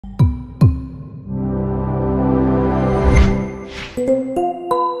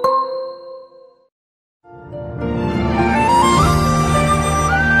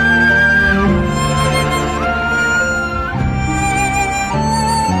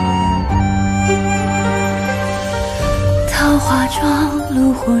妆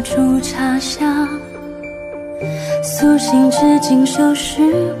炉火煮茶香，苏醒至今旧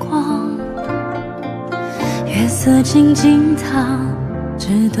时光。月色静静淌，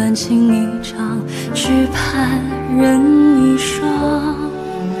纸短情一场，只盼人一双。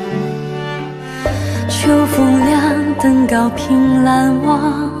秋风凉，登高凭栏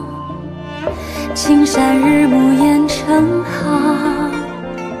望，青山日暮雁成行。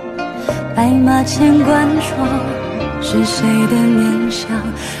白马千关窗，是谁的面相？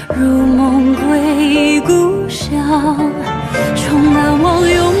如梦归故乡，终难忘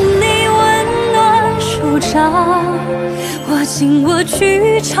拥你温暖手掌。我敬我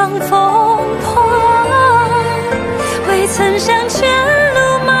举长风狂，未曾想前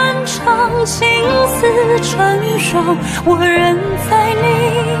路漫长，情丝成双，我仍在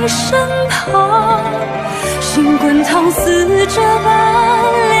你身旁。心滚烫似这般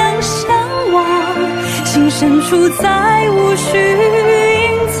两相望，情深处再无需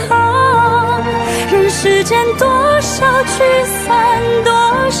隐藏。人世间多少聚散，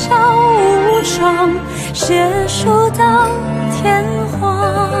多少无常，携手到天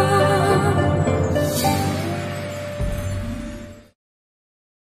荒。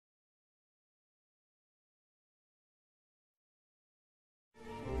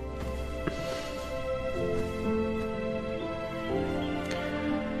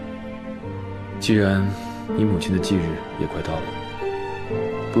既然你母亲的忌日也快到了，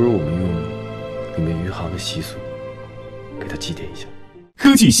不如我们用里面余杭的习俗给她祭奠一下。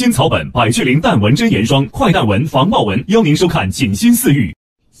科技新草本百雀羚淡纹真颜霜，快淡纹防豹纹，邀您收看《锦心似玉》。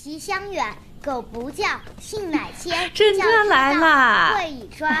习相远，狗不叫，性乃迁。真哥来啦！会已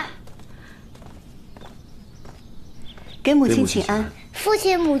衰。给母亲请安。父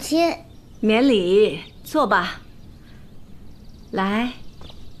亲母亲，免礼，坐吧。来。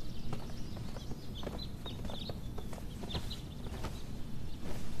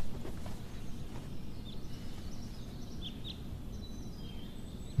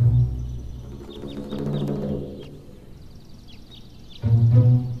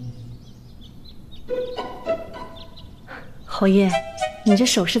侯爷，你这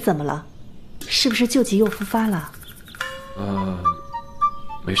手是怎么了？是不是旧疾又复发了？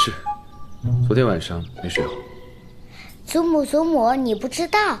没事，昨天晚上没睡好。祖母，你不知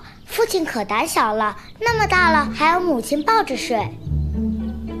道，父亲可胆小了，那么大了还要母亲抱着睡。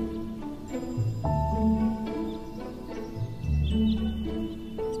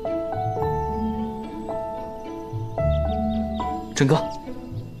真哥，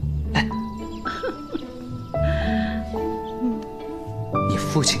来，你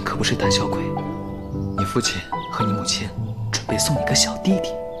父亲可不是胆小鬼，你父亲和你母亲准备送你个小弟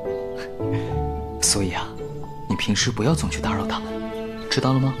弟，所以啊，你平时不要总去打扰他们，知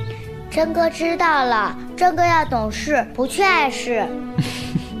道了吗？真哥知道了，真哥要懂事，不去碍事。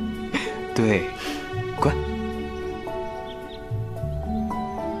对，乖。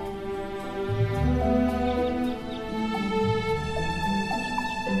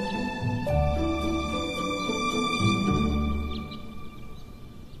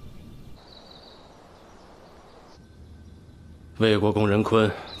魏国公任坤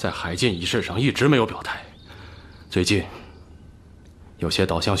在海禁一事上一直没有表态，最近有些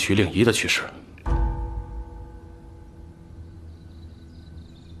倒向徐令宜的趋势。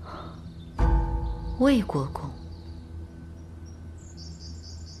魏国公，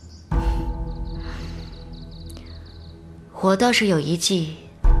我倒是有一计，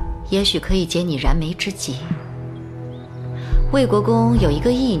也许可以解你燃眉之急。魏国公有一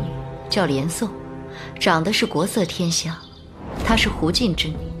个义女，叫连宋，长得是国色天香。她是胡晋之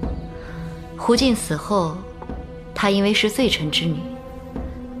女，胡晋死后，她因为是罪臣之女，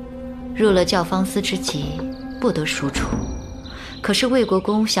入了教坊司之籍，不得赎出。可是魏国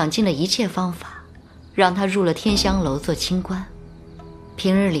公想尽了一切方法，让她入了天香楼做清官，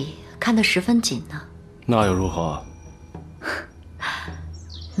平日里看得十分紧呢。那又如何？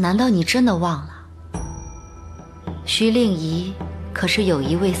难道你真的忘了？徐令宜可是有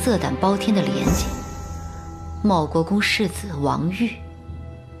一位色胆包天的连姐。茂国公世子王玉，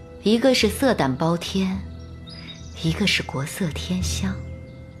一个是色胆包天，一个是国色天香。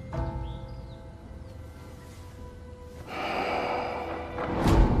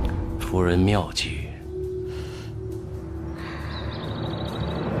夫人妙计。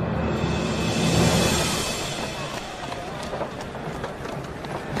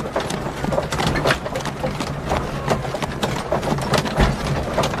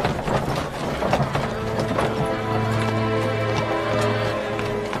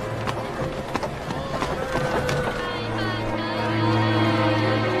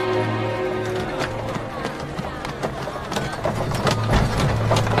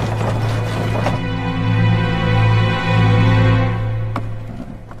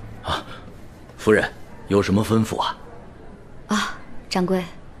有什么吩咐啊？啊，掌柜，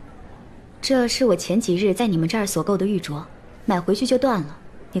这是我前几日在你们这儿所购的玉镯，买回去就断了，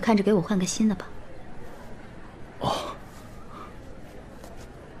你看着给我换个新的吧。哦。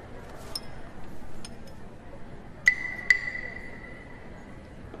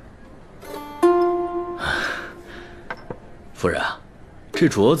夫人啊，这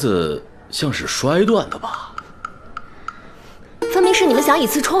镯子像是摔断的吧？分明是你们想以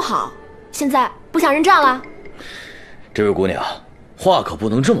次充好，现在不想认账了？这位姑娘，话可不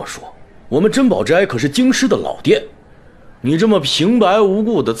能这么说。我们珍宝斋可是京师的老店，你这么平白无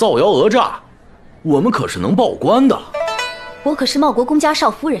故的造谣讹诈，我们可是能报官的。我可是茂国公家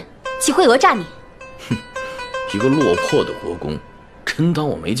少夫人，岂会讹诈你？哼，一个落魄的国公，真当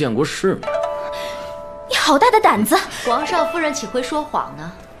我没见过世面？你好大的胆子！王少夫人岂会说谎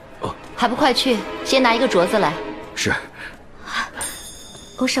呢？哦，还不快去，先拿一个镯子来。是。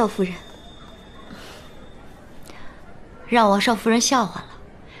欧少夫人，让王少夫人笑话了。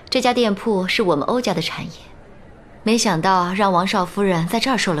这家店铺是我们欧家的产业，没想到让王少夫人在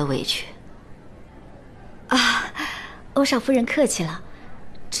这儿受了委屈。啊，欧少夫人客气了，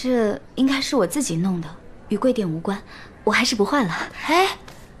这应该是我自己弄的，与贵店无关，我还是不换了。哎，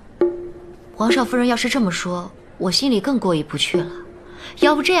王少夫人要是这么说，我心里更过意不去了。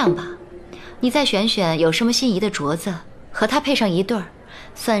要不这样吧，你再选选有什么心仪的镯子，和它配上一对儿，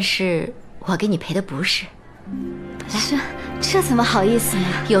算是我给你赔的不是。这怎么好意思呢？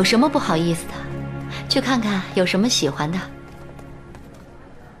有什么不好意思的？去看看有什么喜欢的。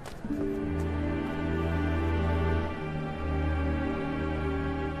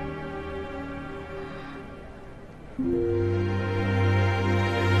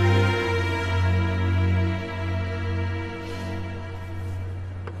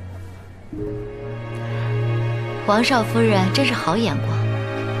王少夫人真是好眼光，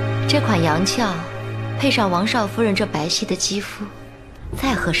这款洋俏配上王少夫人这白皙的肌肤，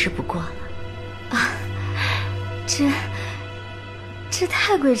再合适不过了。啊，这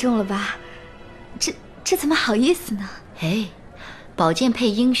太贵重了吧？这怎么好意思呢？哎，宝剑配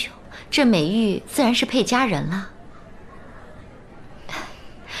英雄，这美玉自然是配佳人了。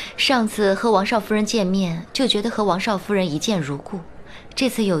上次和王少夫人见面，就觉得和王少夫人一见如故，这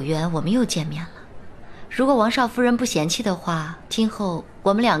次有缘我们又见面了。如果王少夫人不嫌弃的话，今后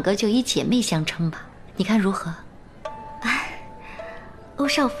我们两个就以姐妹相称吧，你看如何？哎，欧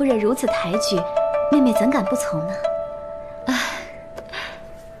少夫人如此抬举，妹妹怎敢不从呢？哎，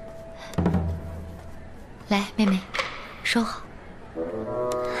来，妹妹，收好。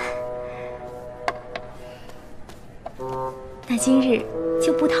那今日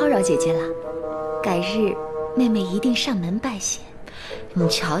就不叨扰姐姐了，改日妹妹一定上门拜谢。你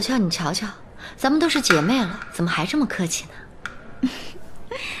瞧瞧，你瞧瞧。咱们都是姐妹了，怎么还这么客气呢？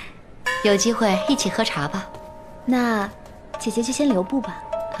有机会一起喝茶吧。那姐姐就先留步吧。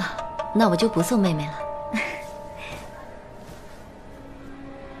啊，那我就不送妹妹了。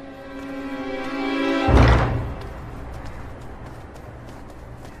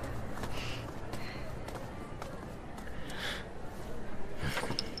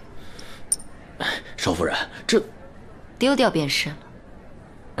少夫人，这丢掉便是了。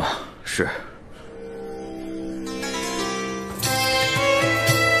啊，是。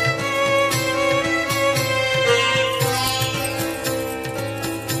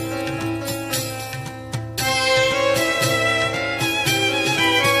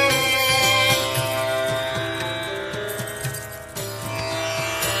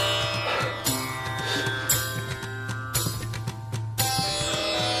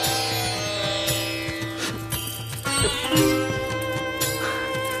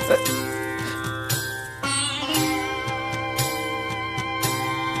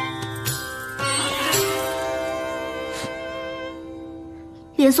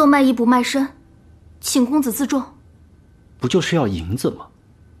连宋卖艺不卖身，请公子自重。不就是要银子吗？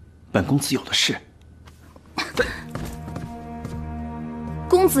本公子有的是。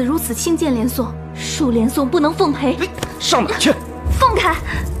公子如此轻贱连宋，恕连宋不能奉陪。上哪去？放开！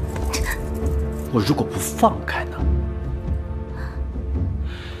我如果不放开呢？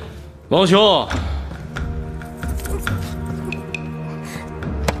王兄，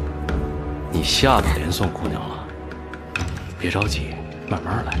你吓到连宋姑娘了，别着急，慢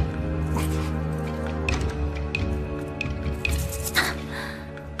慢来。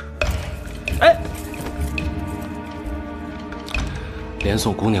哎，连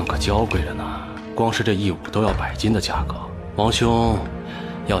宋姑娘可娇贵着呢，光是这一舞都要100金的价格。王兄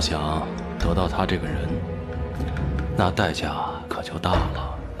要想得到她这个人，那代价可就大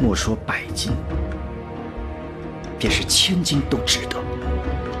了。莫说100金，便是1000金都值得。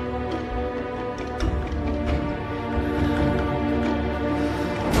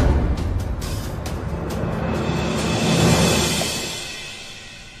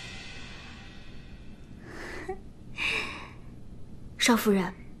少夫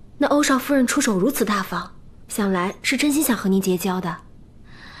人，那欧少夫人出手如此大方，想来是真心想和您结交的。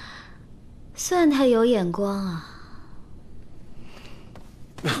算他有眼光啊！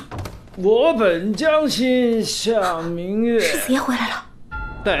我本将心向明月。世子爷回来了。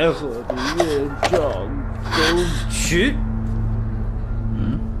待何不夜照沟渠。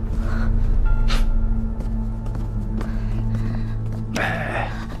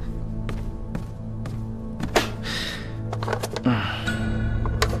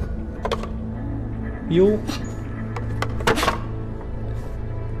哟，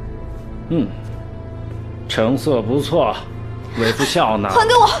成色不错，为夫笑纳。还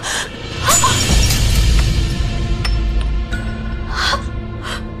给我！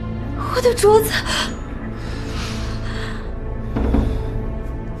我的镯子。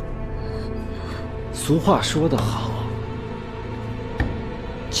俗话说得好，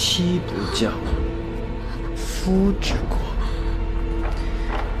妻不教，夫之过。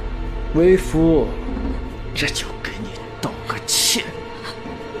为夫这就给你道个歉。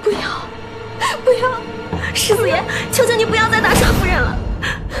不要，不要，世子爷，求求你不要再打少夫人了。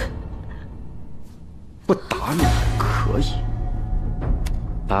不打你可以，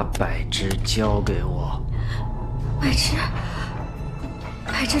把柏芝交给我。柏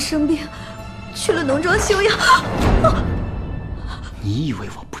芝生病，去了农庄休养。你以为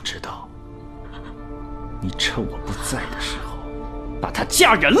我不知道？你趁我不在的时候，把她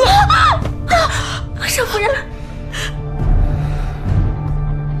嫁人了。少夫人。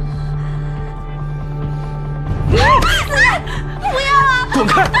不要啊！滚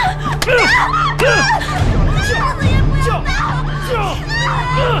开！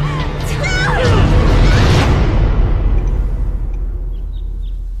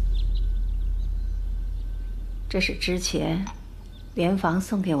这是之前莲房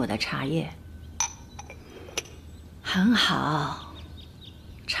送给我的茶叶，很好，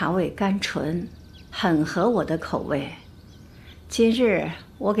茶味甘醇，很合我的口味。今日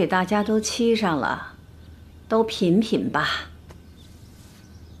我给大家都沏上了，都品品吧。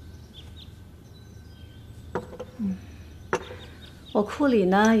我库里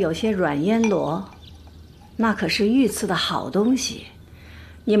呢有些软烟螺，那可是御赐的好东西，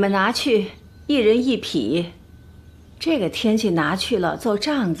你们拿去一人一匹。这个天气拿去了做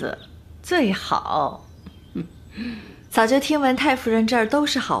帐子最好。早就听闻太夫人这儿都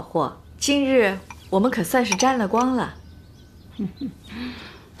是好货，今日我们可算是沾了光了。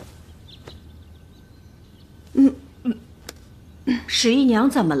十一娘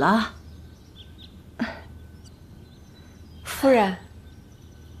怎么了？夫人，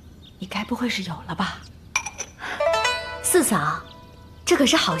你该不会是有了吧？四嫂，这可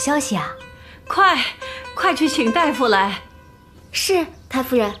是好消息啊！快去请大夫来。是，太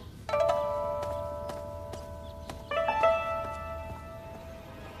夫人。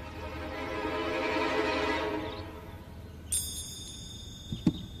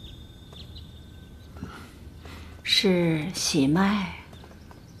是喜脉。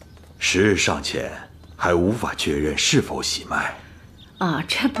时日尚浅，还无法确认是否喜脉。啊，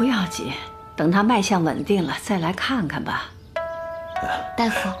这不要紧，等他脉象稳定了再来看看吧。大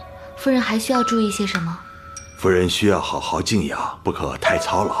夫，夫人还需要注意些什么？夫人需要好好静养，不可太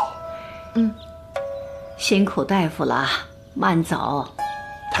操劳。辛苦大夫了，慢走。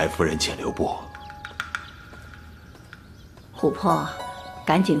太夫人请留步。琥珀，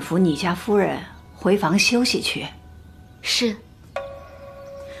赶紧扶你家夫人回房休息去。是。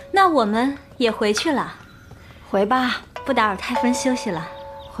那我们也回去了。回吧，不打扰太夫人休息了。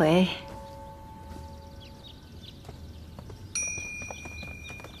回。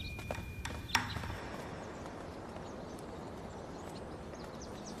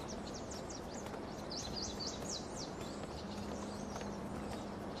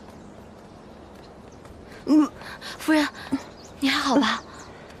夫人，你还好吧？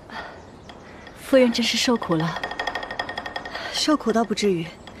夫人真是受苦了。受苦倒不至于，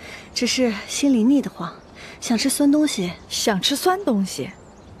只是心里腻得慌，想吃酸东西。想吃酸东西？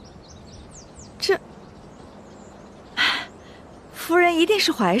这，夫人一定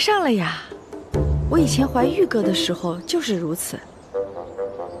是怀上了呀！我以前怀玉哥的时候就是如此。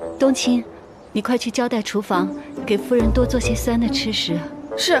冬青，你快去交代厨房，给夫人多做些酸的吃食。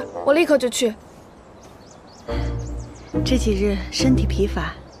是，我立刻就去。这几日身体疲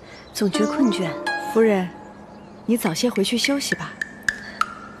乏，总觉困倦。夫人，你早些回去休息吧。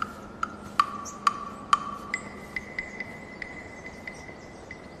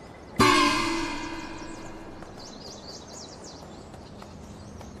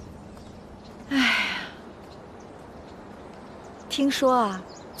听说啊，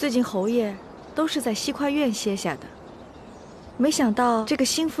最近侯爷都是在西跨院歇下的。没想到这个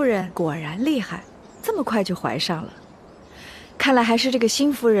新夫人果然厉害，这么快就怀上了。看来还是这个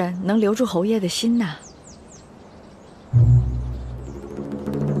新夫人能留住侯爷的心呐。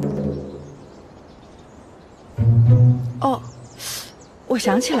哦，我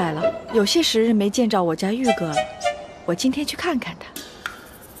想起来了，有些时日没见着我家玉哥了，我今天去看看他。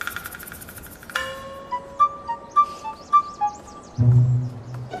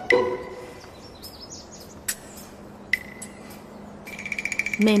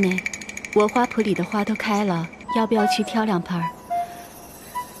妹妹，我花圃里的花都开了，要不要去挑2盆？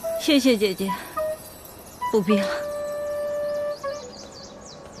谢谢姐姐，不必了。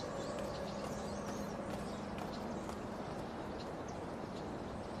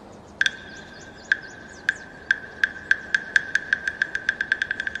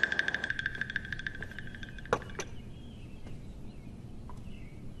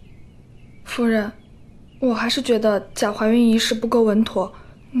夫人，我还是觉得假怀孕一事不够稳妥，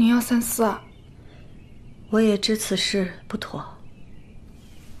您要三思啊。我也知此事不妥，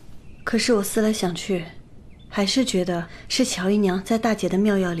可是我思来想去，还是觉得是乔姨娘在大姐的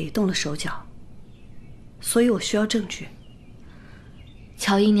妙药里动了手脚，所以我需要证据。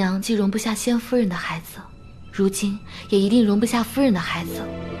乔姨娘既容不下先夫人的孩子，如今也一定容不下夫人的孩子。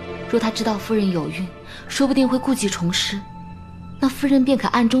若她知道夫人有孕，说不定会故技重施，那夫人便可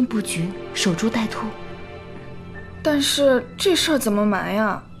暗中布局，守株待兔。但是这事儿怎么瞒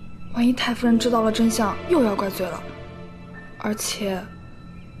呀？万一太夫人知道了真相，又要怪罪了。而且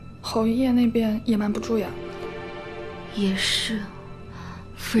侯爷那边也瞒不住呀。也是，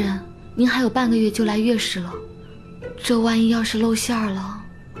夫人，您还有半个月就来月事了，这万一要是露馅了……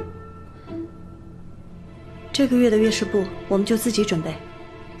这个月的月事簿我们就自己准备，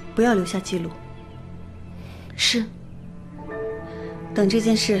不要留下记录。是。等这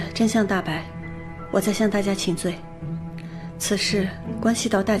件事真相大白，我再向大家请罪。此事关系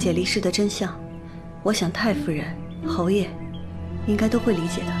到大姐离世的真相，我想太夫人、侯爷应该都会理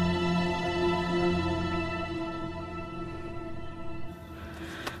解的。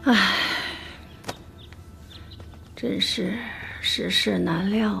唉，真是世事难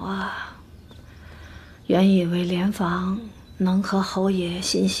料啊！原以为莲房能和侯爷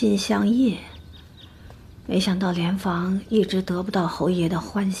心心相印，没想到莲房一直得不到侯爷的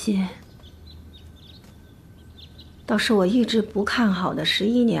欢心。倒是我一直不看好的十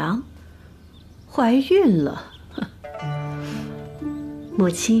一娘怀孕了。母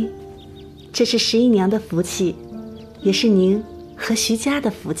亲，这是十一娘的福气，也是您和徐家的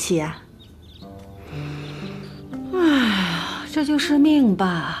福气啊。唉，这就是命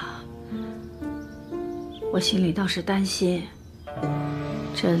吧。我心里倒是担心，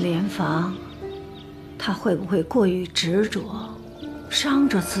这莲房她会不会过于执着，伤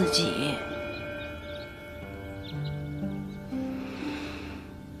着自己。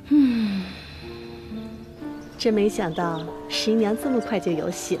真没想到十一娘这么快就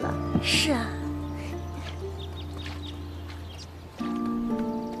有喜了。是啊。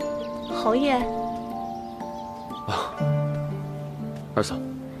侯爷。啊，二嫂。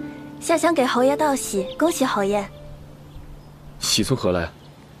夏香给侯爷道喜，恭喜侯爷。喜从何来啊？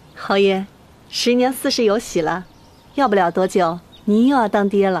侯爷，十一娘40有喜了，要不了多久，您又要当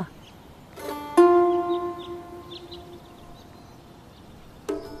爹了。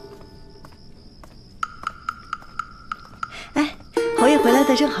侯爷回来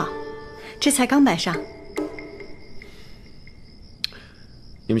的正好，这才刚摆上。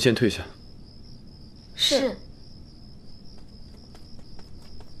你们先退下。是。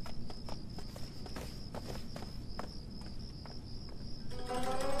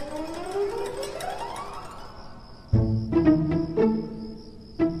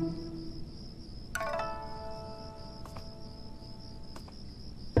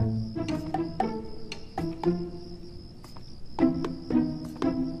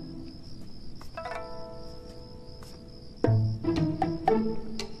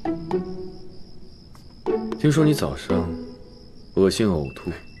听说你早上恶心呕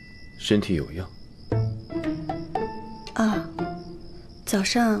吐，身体有恙。啊，早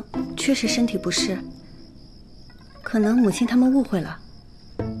上确实身体不适，可能母亲他们误会了。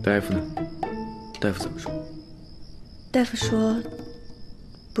大夫呢？大夫怎么说？大夫说，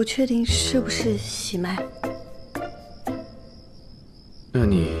不确定是不是喜脉。那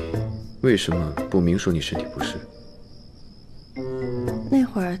你为什么不明说你身体不适？那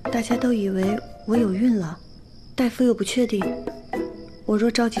会儿大家都以为我有孕了，大夫又不确定，我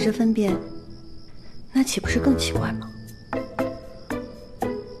若着急着分辨，那岂不是更奇怪吗？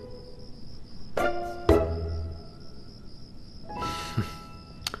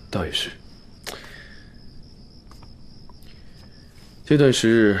倒也是。这段时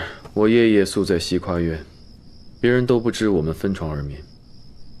日，我夜夜宿在西跨院，别人都不知我们分床而眠。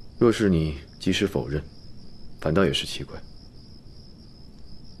若是你及时否认，反倒也是奇怪。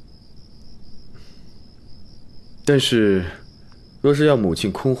但是，若是要母亲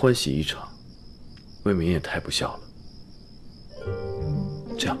空欢喜一场，未免也太不孝了。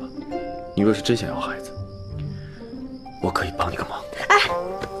这样吧，你若是真想要孩子，我可以帮你个忙。哎，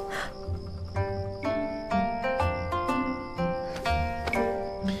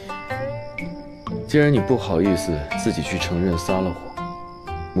既然你不好意思自己去承认撒了谎，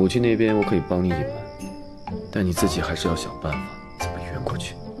母亲那边我可以帮你隐瞒，但你自己还是要想办法怎么圆过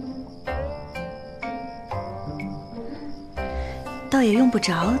去。倒也用不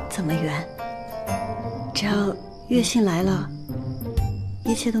着怎么圆，只要月信来了，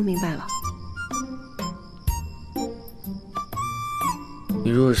一切都明白了。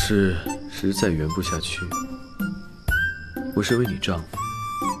你若是实在圆不下去，我身为你丈夫，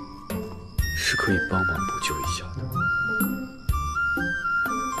是可以帮忙补救一下的。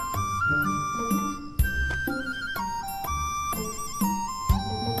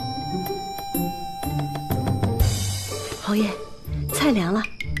侯爷，菜凉了，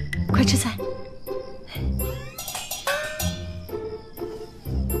快吃菜。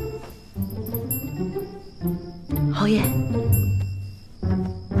侯爷，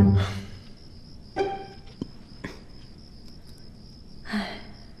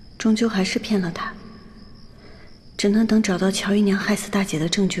终究还是骗了他，只能等找到乔姨娘害死大姐的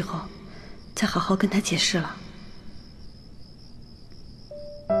证据后，再好好跟她解释了。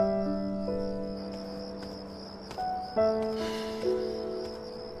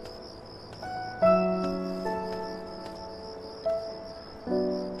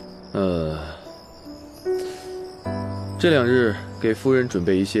这2日给夫人准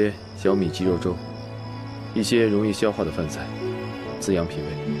备一些小米鸡肉粥，一些容易消化的饭菜，滋养脾胃。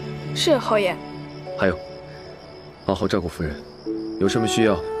是侯爷。还有，好好照顾夫人，有什么需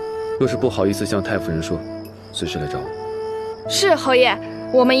要，若是不好意思向太夫人说，随时来找我。是侯爷，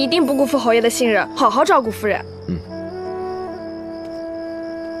我们一定不辜负侯爷的信任，好好照顾夫人。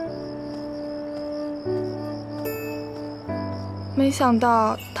没想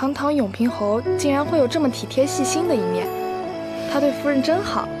到堂堂永平侯竟然会有这么体贴细心的一面，他对夫人真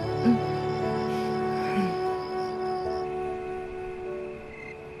好。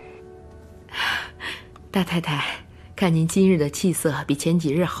大太太，看您今日的气色比前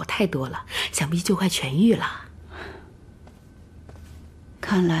几日好太多了，想必就快痊愈了。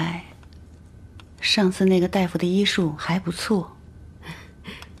看来上次那个大夫的医术还不错。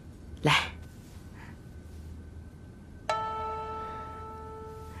来，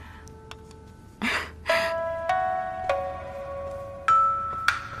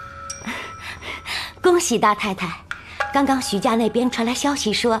恭喜大太太！刚刚徐家那边传来消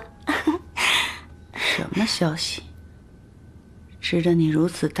息说，什么消息？值得你如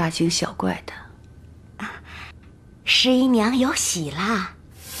此大惊小怪的？十一娘有喜啦！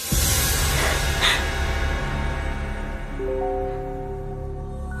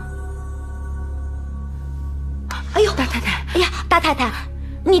哎呦，大太太！哎呀，大太太，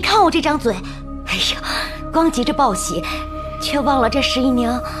你看我这张嘴，哎呀，光急着报喜，却忘了这十一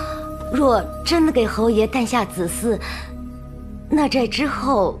娘。若真的给侯爷诞下子嗣，那这之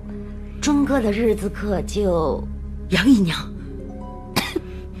后，钟哥的日子可就……杨姨娘，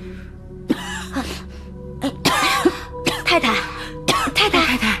太太，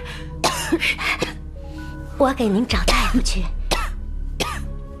我给您找大夫去。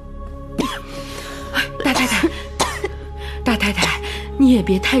大太太，你也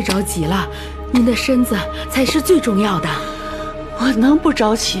别太着急了，您的身子才是最重要的。我能不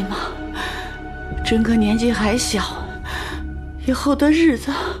着急吗？真哥年纪还小，以后的日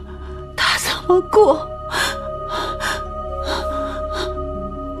子他怎么过？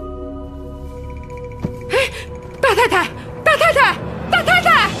大太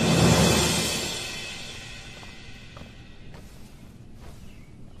太，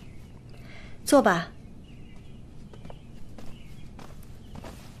坐吧。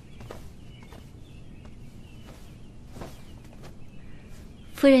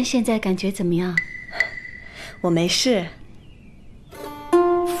夫人现在感觉怎么样？我没事。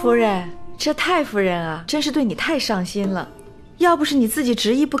夫人，这太夫人啊，真是对你太上心了。要不是你自己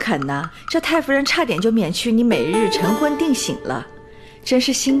执意不肯呢，这太夫人差点就免去你每日晨昏定省了。真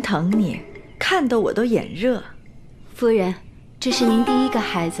是心疼你，看得我都眼热。夫人，这是您第一个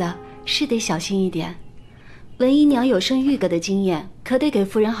孩子，是得小心一点。文姨娘有生育个的经验，可得给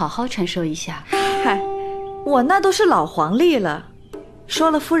夫人好好传授一下。嗨，我那都是老黄历了，说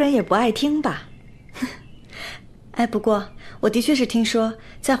了夫人也不爱听吧。哎，不过我的确是听说，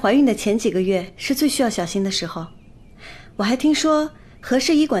在怀孕的前几个月是最需要小心的时候。我还听说和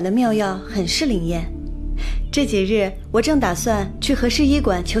氏医馆的妙药很是灵验，这几日我正打算去和氏医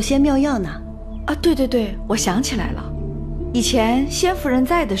馆求仙妙药呢。啊，对对对，我想起来了，以前仙夫人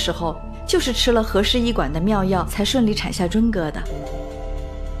在的时候，就是吃了和氏医馆的妙药才顺利产下尊哥的。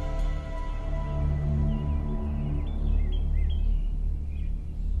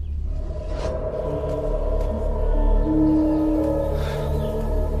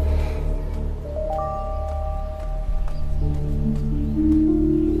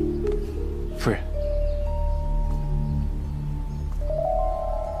夫人，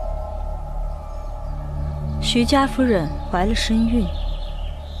徐家夫人怀了身孕，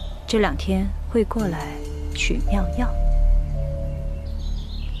这2天会过来取妙药。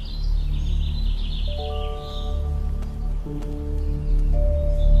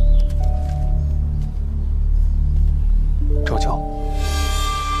赵娇，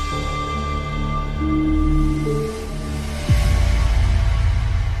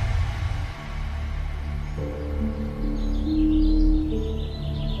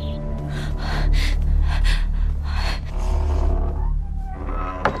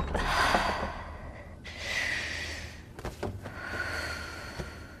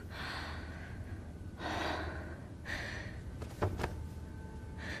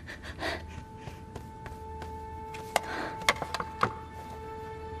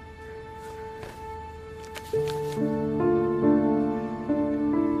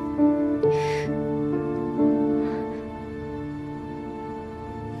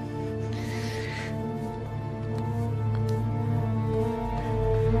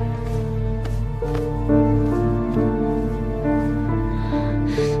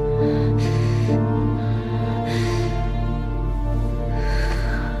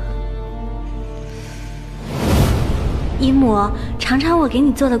姨母，尝尝我给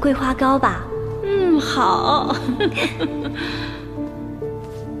你做的桂花糕吧。嗯，好。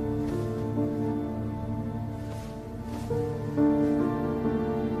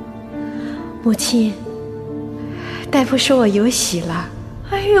母亲，大夫说我有喜了。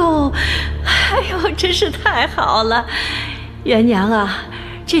哎呦，真是太好了！元娘啊，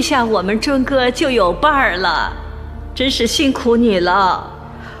这下我们尊哥就有伴儿了，真是辛苦你了。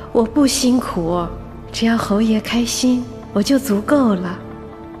我不辛苦，只要侯爷开心，我就足够了。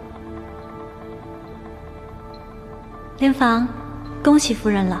莲房，恭喜夫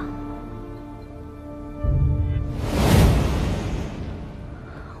人了。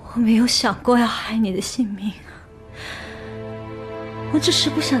我没有想过要害你的性命，我只是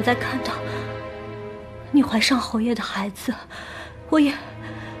不想再看到你怀上侯爷的孩子，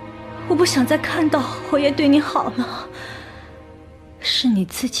我不想再看到侯爷对你好了。是你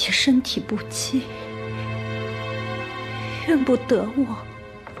自己身体不济，怨不得我。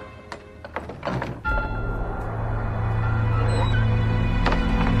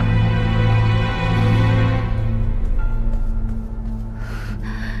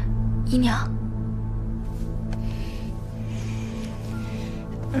姨娘，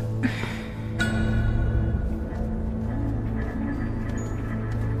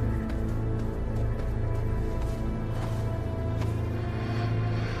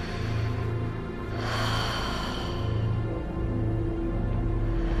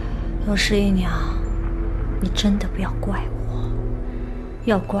罗十一娘，你真的不要怪我，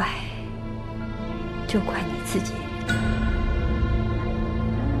要怪就怪你自己。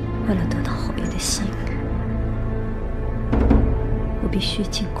为了得到侯爷的信任，我必须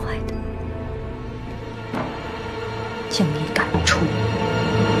尽快的将你赶出。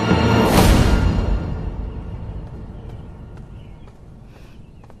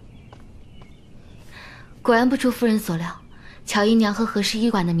果然不出夫人所料，乔姨娘和和氏医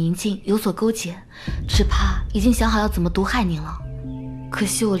馆的民警有所勾结，只怕已经想好要怎么毒害您了。可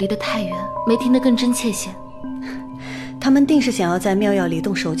惜我离得太远，没听得更真切些。他们定是想要在妙药里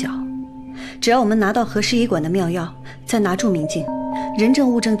动手脚，只要我们拿到和氏医馆的妙药，再拿住明镜，人证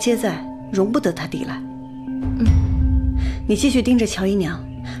物证皆在，容不得他抵赖。你继续盯着乔姨娘，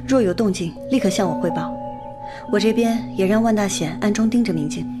若有动静，立刻向我汇报。我这边也让万大显暗中盯着明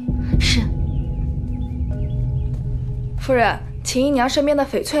镜。是。夫人，秦姨娘身边的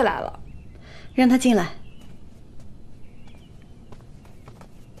翡翠来了，让她进来。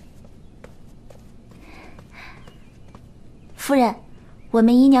夫人，我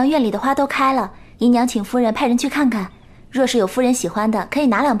们姨娘院里的花都开了，姨娘请夫人派人去看看，若是有夫人喜欢的，可以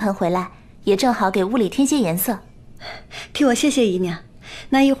拿2盆回来，也正好给屋里添些颜色。替我谢谢姨娘，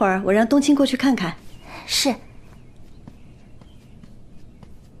那一会儿我让冬青过去看看。是。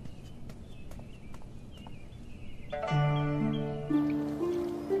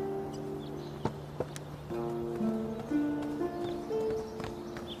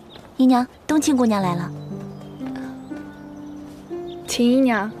姨娘，冬青姑娘来了。秦姨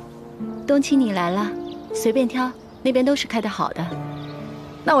娘，冬青你来了，随便挑，那边都是开得好的。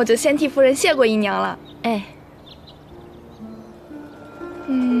那我就先替夫人谢过姨娘了。哎。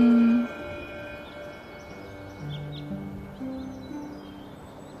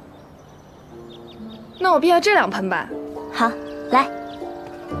那我必要这2盆吧。好，来。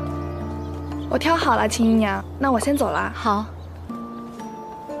我挑好了，秦姨娘，那我先走了。好。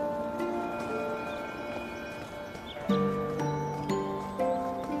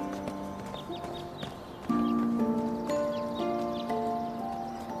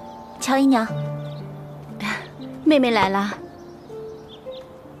乔姨娘，妹妹来了。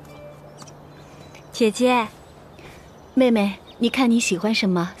姐姐，妹妹，你看你喜欢什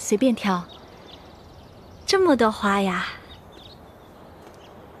么，随便挑。这么多花呀！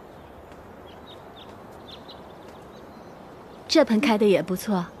这盆开的也不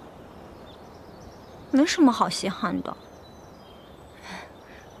错。没什么好稀罕的。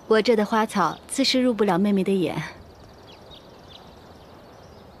我这的花草自是入不了妹妹的眼。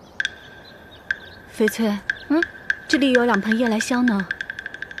翡翠，这里有2盆夜来香呢，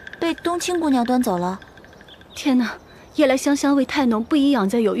被冬青姑娘端走了。天哪，夜来香香味太浓，不宜养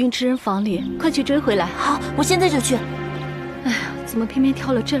在有孕之人房里，快去追回来。好，我现在就去。哎呀，怎么偏偏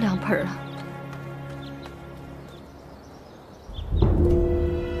挑了这2盆啊？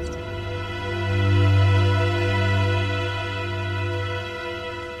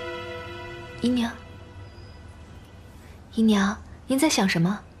姨娘，姨娘，您在想什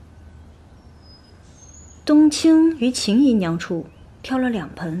么？冬青于秦姨娘处挑了2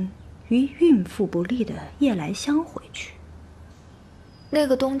盆于孕妇不利的夜来香回去。那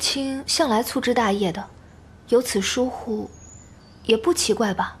个冬青向来粗枝大叶的，有此疏忽，也不奇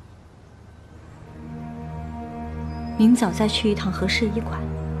怪吧？明早再去一趟和氏医馆。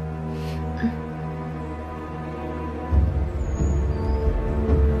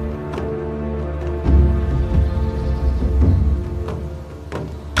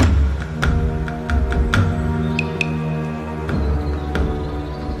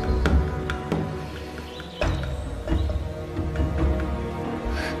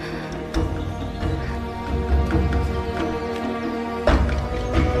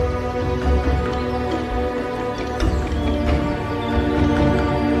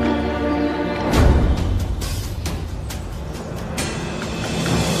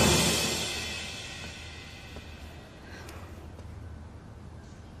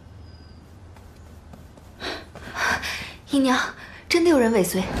姨娘，真的有人尾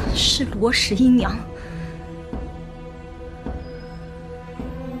随？是罗十一娘。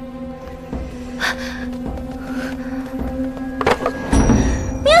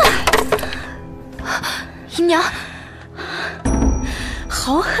姨娘，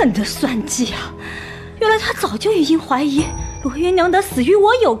好狠的算计啊！原来他早就已经怀疑罗元娘的死与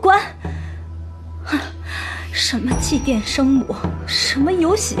我有关。什么祭奠生母，什么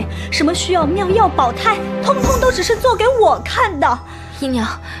有喜，什么需要妙药保胎，通通都只是做给我看的。姨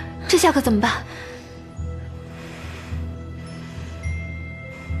娘，这下可怎么办？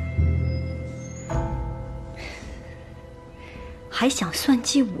还想算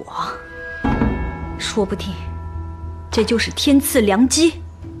计我？说不定这就是天赐良机。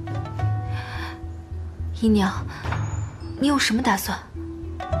姨娘，你有什么打算？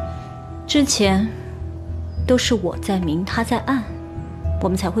之前都是我在明，他在暗，我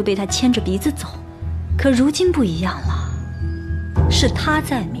们才会被他牵着鼻子走。可如今不一样了，是他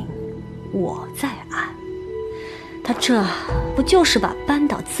在明，我在暗。他这不就是把扳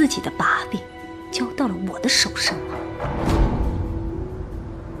倒自己的把柄交到了我的手上吗？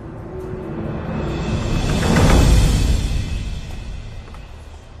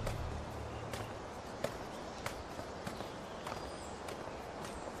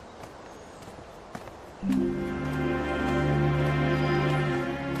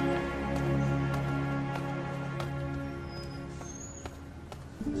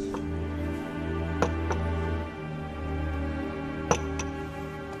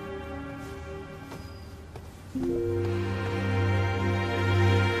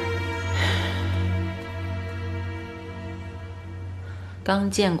刚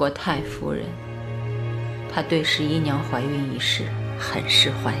见过太夫人，她对十一娘怀孕一事很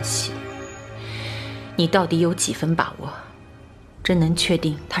是欢喜。你到底有几分把握？真能确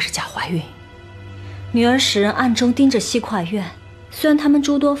定她是假怀孕？女儿使人暗中盯着西跨院，虽然他们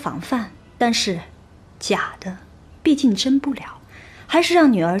诸多防范，但是假的毕竟真不了，还是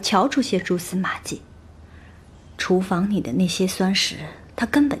让女儿瞧出些蛛丝马迹。厨房里的那些酸食，她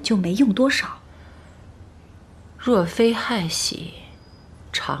根本就没用多少。若非害喜，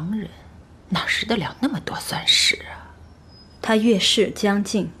常人哪识得了那么多算式啊？他月事将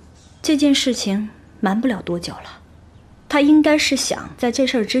近，这件事情瞒不了多久了。他应该是想在这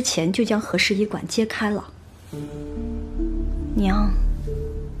事儿之前就将和氏医馆揭开了。娘，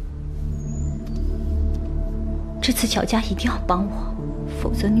这次乔家一定要帮我，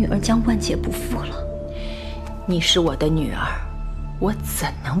否则女儿将万劫不复了。你是我的女儿，我怎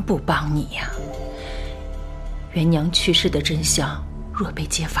能不帮你呀？元娘去世的真相若被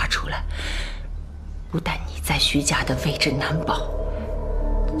揭发出来，不但你在徐家的位置难保，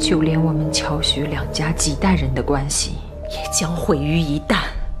就连我们乔徐两家几代人的关系也将毁于一旦。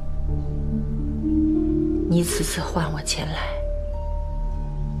你此次唤我前来，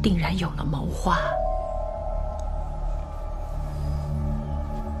定然有了谋划。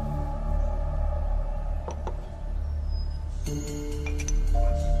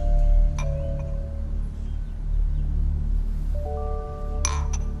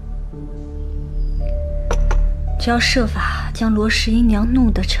只要设法将罗十一娘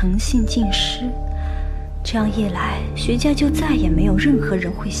弄得诚信尽失，这样一来，徐家就再也没有任何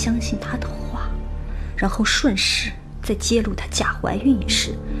人会相信她的话，然后顺势再揭露她假怀孕一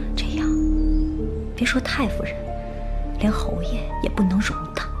事，这样别说太夫人，连侯爷也不能容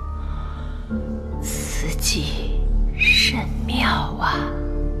她。此计甚妙啊！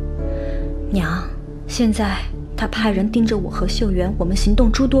娘，现在他派人盯着我和秀媛，我们行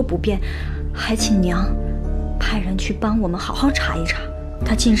动诸多不便，还请娘派人去帮我们好好查一查，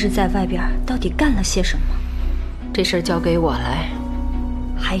他近日在外边到底干了些什么。这事儿交给我来。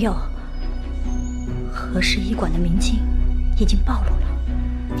还有，和氏医馆的明镜已经暴露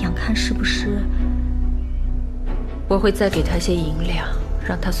了，娘看是不是？我会再给他些银两，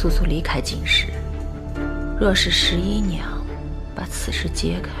让他速速离开京师。若是十一娘把此事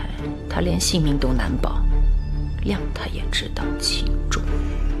揭开，他连性命都难保，谅他也知道轻重。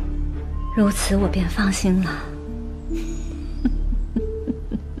如此我便放心了。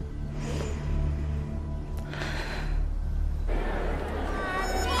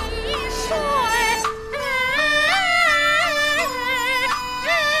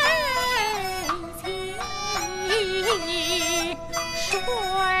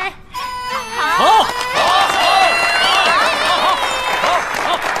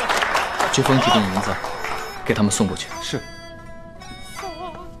这封提点银子，给他们送过去。是。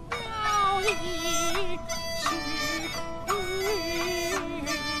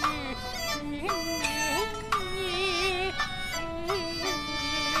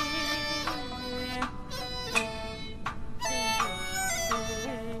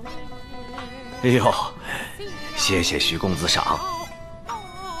哎呦，谢谢徐公子赏。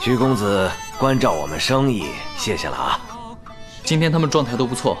徐公子关照我们生意，谢谢了啊。今天他们状态都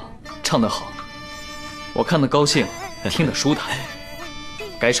不错，唱得好，我看得高兴，听得舒坦，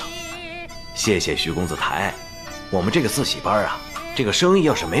该赏。谢谢徐公子抬，我们这个四喜班啊，这个生意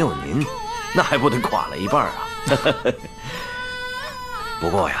要是没有您，那还不得垮了一半啊。不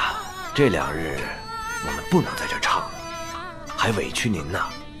过呀，这2日我们不能在这唱，还委屈您呐，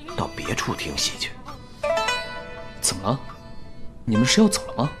到别处听戏去。怎么了？你们是要走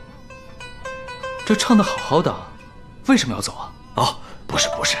了吗？这唱得好好的，为什么要走啊？哦，不是，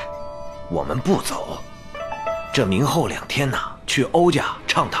我们不走。这明后2天呐，去欧家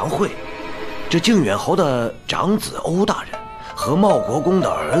唱堂会。这靖远侯的长子欧大人和茂国公的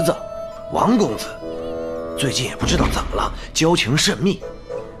儿子王公子，最近也不知道怎么了，交情甚密。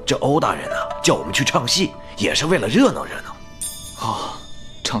这欧大人呢，叫我们去唱戏，也是为了热闹热闹。哦，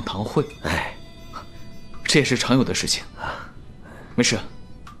唱堂会，哎，这也是常有的事情。没事，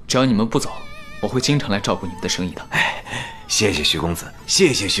只要你们不走，我会经常来照顾你们的生意的。哎，谢谢徐公子，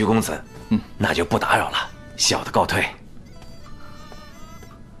谢谢徐公子。那就不打扰了，小的告退。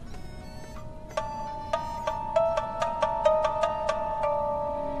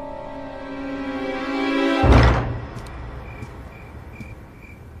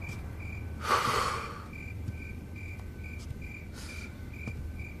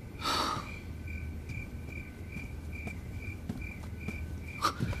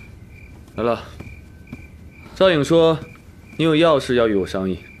来了，赵颖说你有要事要与我商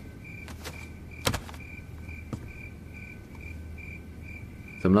议。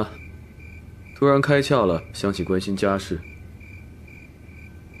怎么了？突然开窍了，想起关心家事，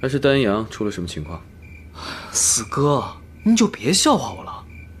还是丹阳出了什么情况？四哥，你就别笑话我了，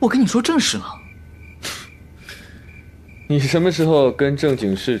我跟你说正事呢。你什么时候跟正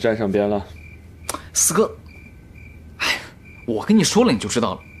经事沾上边了？四哥，哎，我跟你说了你就知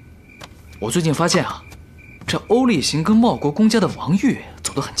道了。我最近发现啊，这欧立行跟茂国公家的王玉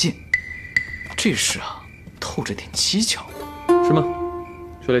走得很近，这事啊透着点蹊跷，是吗？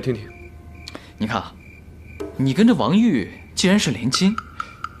说来听听。你看啊，你跟这王玉既然是连亲，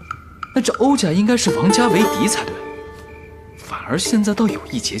那这欧家应该是王家为敌才对，反而现在倒有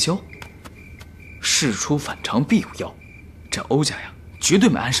意结交。事出反常必有妖，这欧家呀，绝对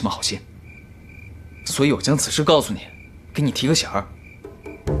没安什么好心。所以我将此事告诉你，给你提个醒儿。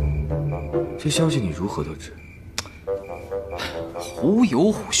这消息你如何得知？虎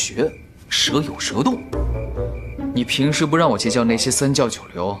有虎穴，蛇有蛇洞。你平时不让我结交那些三教九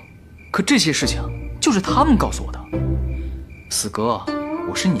流，可这些事情就是他们告诉我的。四哥，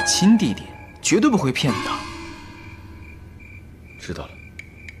我是你亲弟弟，绝对不会骗你的。知道了。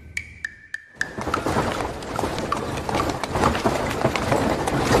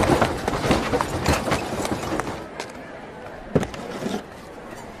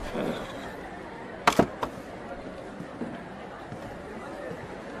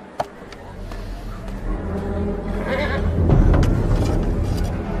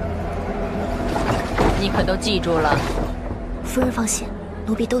你可都记住了？夫人放心，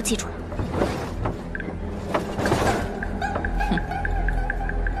奴婢都记住了。哼，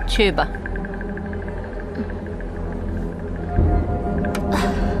去吧。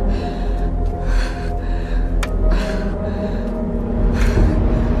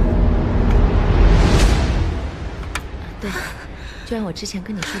对，就按我之前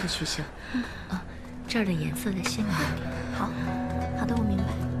跟你说的去绣。这儿的颜色再鲜明一点。好，好的，我明白。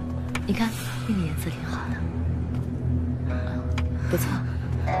你看那个颜色挺好的，不错。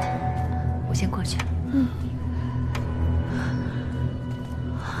我先过去了。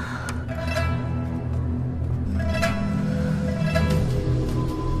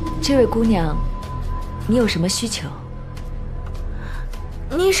这位姑娘，你有什么需求？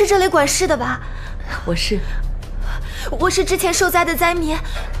您是这里管事的吧？我是。我是之前受灾的灾民，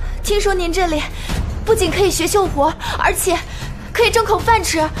听说您这里不仅可以学绣活，而且可以挣口饭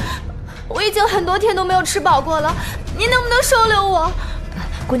吃。我已经很多天都没有吃饱过了，您能不能收留我？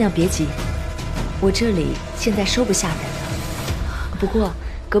姑娘别急，我这里现在收不下人了。不过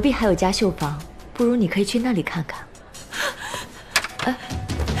隔壁还有家绣坊，不如你可以去那里看看。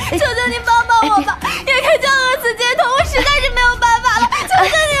求求您帮帮我吧，也快将饿死街头，我实在是没有办法了，求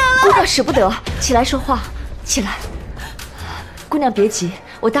求您了。姑娘使不得，起来说话，起来。姑娘别急，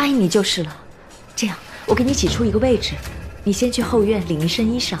我答应你就是了。这样，我给你挤出一个位置，你先去后院领一身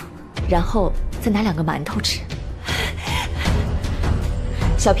衣裳，然后再拿2个馒头吃。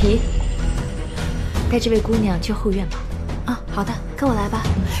小皮，带这位姑娘去后院吧。好的，跟我来吧。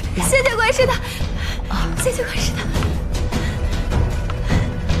谢谢管事的，谢谢管事的。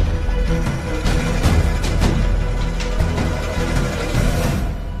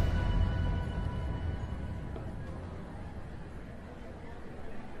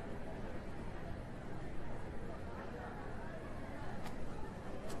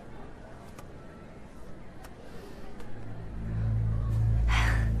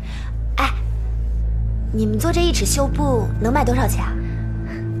你们做这1尺绣布能卖多少钱啊？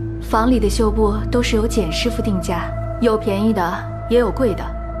坊里的绣布都是由简师傅定价，有便宜的，也有贵的。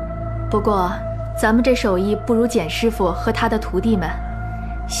不过，咱们这手艺不如简师傅和他的徒弟们。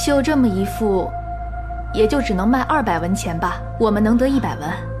绣这么一副，也就只能卖200文钱吧，我们能得100文。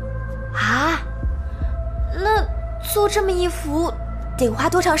啊？那做这么一幅得花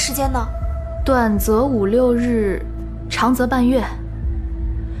多长时间呢？短则5、6日，长则半月。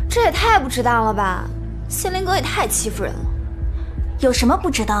这也太不值当了吧！仙灵阁也太欺负人了。有什么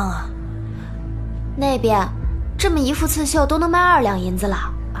不值当啊？那边这么一副刺绣都能卖2两银子了。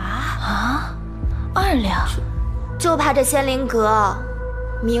2两？就怕这仙灵阁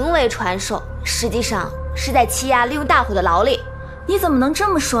名为传授，实际上是在欺压利用大伙的劳力。你怎么能这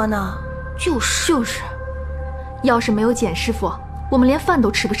么说呢？就是，要是没有简师傅，我们连饭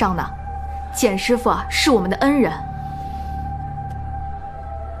都吃不上呢。简师傅是我们的恩人。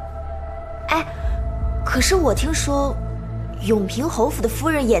可是我听说，永平侯府的夫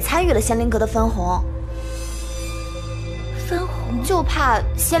人也参与了仙灵阁的分红。分红？就怕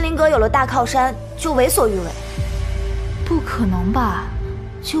仙灵阁有了大靠山，就为所欲为。不可能吧？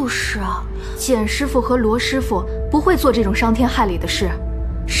就是啊，简师傅和罗师傅不会做这种伤天害理的事。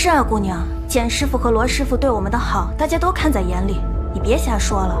是啊，姑娘，简师傅和罗师傅对我们的好，大家都看在眼里，你别瞎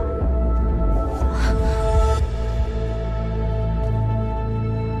说了。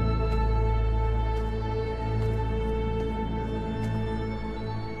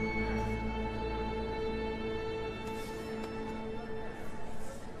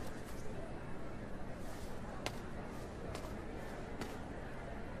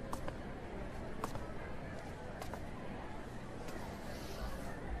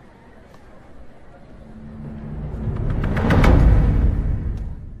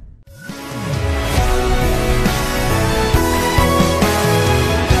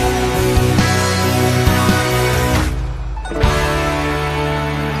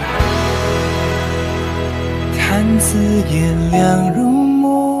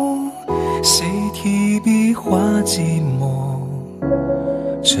谁提笔画寂寞？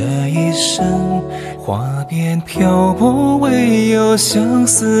这一生花边漂泊，唯有相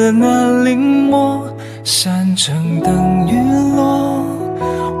思难临摹。山城等雨落，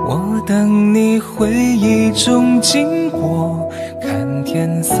我等你回忆中经过，看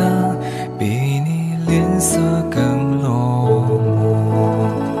天色比你脸色更落寞。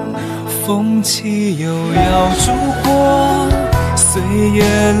风起又要烛火，岁月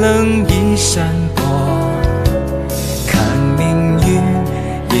冷一闪躲，看命运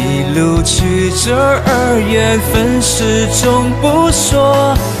一路曲折而缘分始终不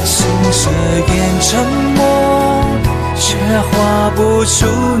说，心事眼沉默，却画不出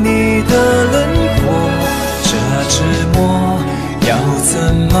你的轮廓。这纸墨要怎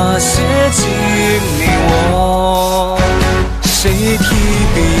么写进你我？谁提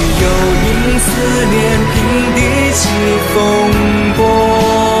笔又因思念平地起风波？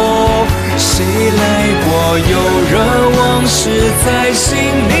谁来过又惹往事在心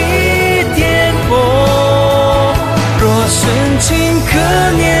里颠簸？若深情可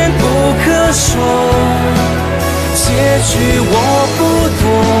念不可说，结局我不多。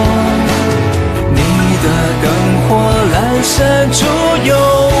你的灯火阑珊处有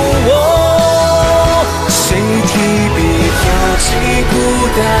我。谁提笔挑起孤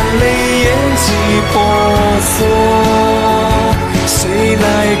单，泪眼几婆娑？谁来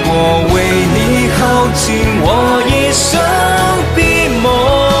过为你耗尽我一生笔墨？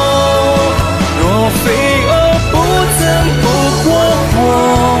若飞蛾不曾不过火，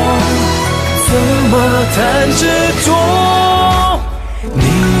怎么谈执着？你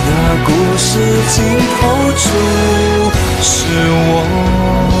的故事尽头处是我。